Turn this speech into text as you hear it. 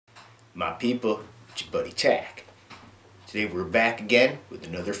My people, it's your buddy Tack. Today we're back again with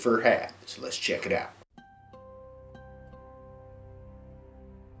another fur hat, so let's check it out.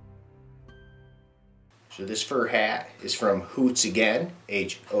 So this fur hat is from Hoots again,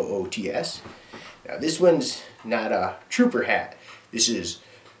 H-O-O-T-S. Now this one's not a trooper hat. This is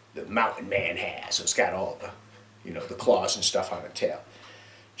the Mountain Man hat, so it's got all the, the claws and stuff on the tail.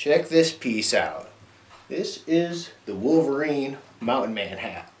 Check this piece out. This is the Wolverine Mountain Man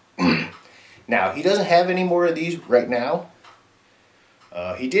hat. Now, he doesn't have any more of these right now.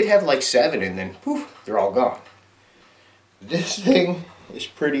 He did have like 7 and then poof, they're all gone. This thing is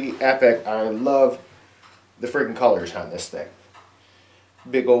pretty epic. I love the friggin' colors on this thing.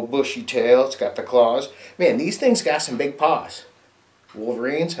 Big old bushy tail, it's got the claws. Man, these things got some big paws.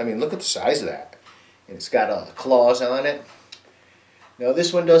 Wolverines, I mean, look at the size of that. And it's got all the claws on it. Now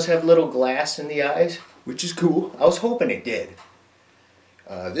this one does have little glass in the eyes, which is cool. I was hoping it did.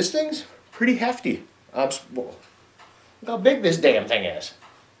 This thing's pretty hefty. Look how big this damn thing is.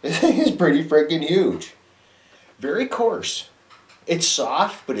 This thing is pretty freaking huge. Very coarse. It's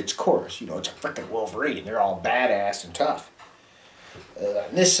soft, but it's coarse. You know, it's a freaking Wolverine. They're all badass and tough.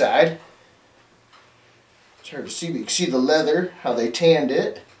 On this side, it's hard to see, but you can see the leather, how they tanned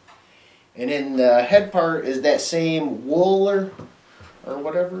it. And in the head part is that same wool or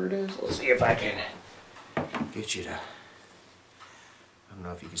whatever it is. Let's see if I can get you to... I don't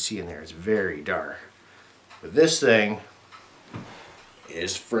know if you can see in there, it's very dark. But this thing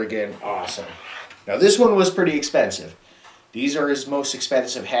is friggin' awesome. Now this one was pretty expensive. These are his most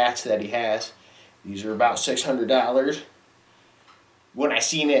expensive hats that he has. These are about $600. When I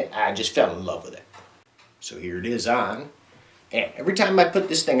seen it, I just fell in love with it. So here it is on. And every time I put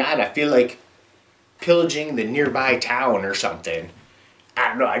this thing on, I feel like pillaging the nearby town or something. I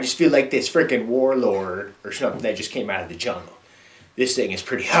don't know, I just feel like this freaking warlord or something that just came out of the jungle. This thing is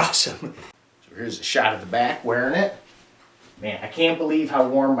pretty awesome. So here's a shot of the back wearing it. Man, I can't believe how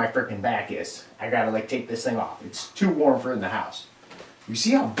warm my freaking back is. I gotta like take this thing off. It's too warm for in the house. You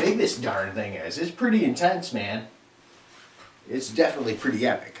see how big this darn thing is? It's pretty intense, man. It's definitely pretty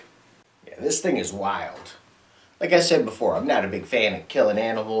epic. Yeah, this thing is wild. Like I said before, I'm not a big fan of killing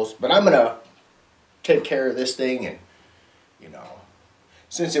animals, but I'm gonna take care of this thing and,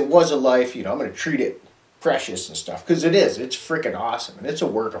 since it was a life, I'm gonna treat it precious and stuff, because it is. It's freaking awesome, and it's a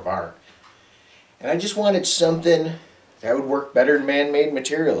work of art. And I just wanted something that would work better than man-made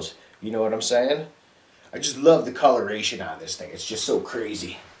materials. You know what I'm saying? I just love the coloration on this thing. It's just so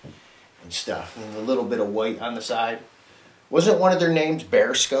crazy and stuff. And a little bit of white on the side. Wasn't one of their names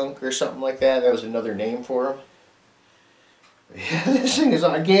Bear Skunk or something like that? That was another name for him. Yeah, this thing is,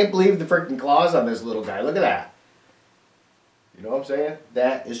 I can't believe the freaking claws on this little guy. Look at that. You know what I'm saying?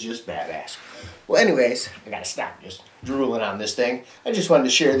 That is just badass. Well, anyways, I gotta stop just drooling on this thing. I just wanted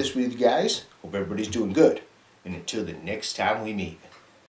to share this with you guys. Hope everybody's doing good. And until the next time we meet.